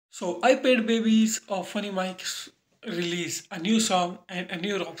So iPad Babies of Funnymike release a new song and a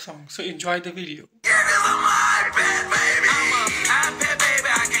new rock song. So enjoy the video.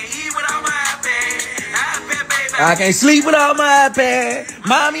 I can't sleep without my iPad.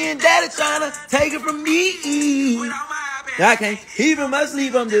 Mommy and daddy tryna take it from me. I can't even my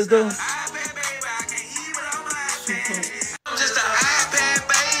sleep. I'm just doing.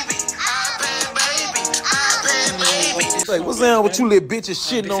 Hey, what's down with you little bitches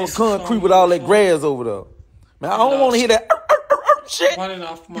shitting on the concrete with all that grass over there? Man, I don't want to hear that shit.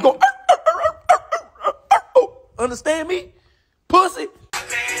 1.5 You go, months. understand me? Pussy.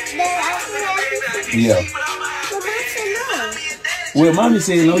 Yeah. Well, mommy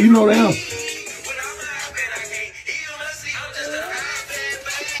said no. You know the answer.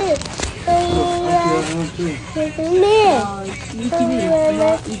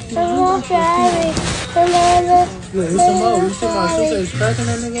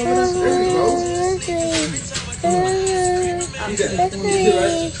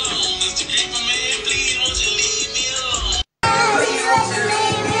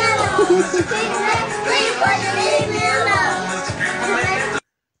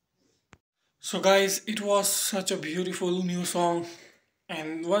 So guys, it was such a beautiful new song,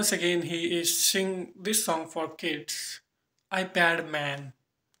 and once again he is singing this song for kids. iPad Man.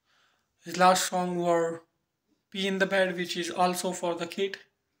 His last song were Pee in the Bed, which is also for the kid,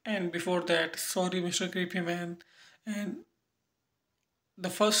 and before that, Sorry Mr. Creepy Man, and the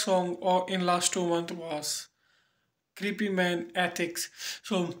first song in last 2 months was Creepy Man Ethics.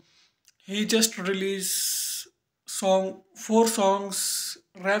 So he just released four songs,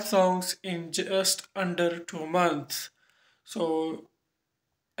 rap songs in just under 2 months. So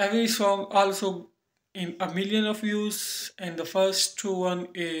every song also in a million of views, and the first one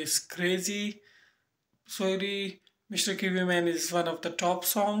is Crazy. Sorry, Mr. Kiwi Man is one of the top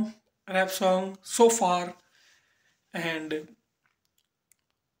rap song so far, and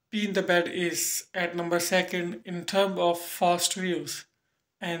Pee in the Bed is at number second in terms of fast views,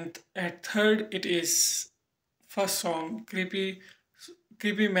 and at third it is first song Creepy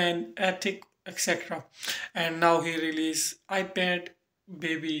Man Attic, etc. And now he released iPad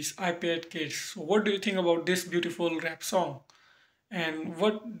Babies, iPad Kids. So what do you think about this beautiful rap song? And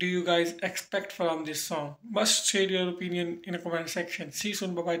what do you guys expect from this song? Must share your opinion in a comment section. See you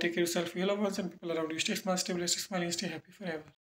soon. Bye bye. Take care of yourself, your loved ones, and people around you. Stay smart, stay blessed, stay smiling, stay happy forever.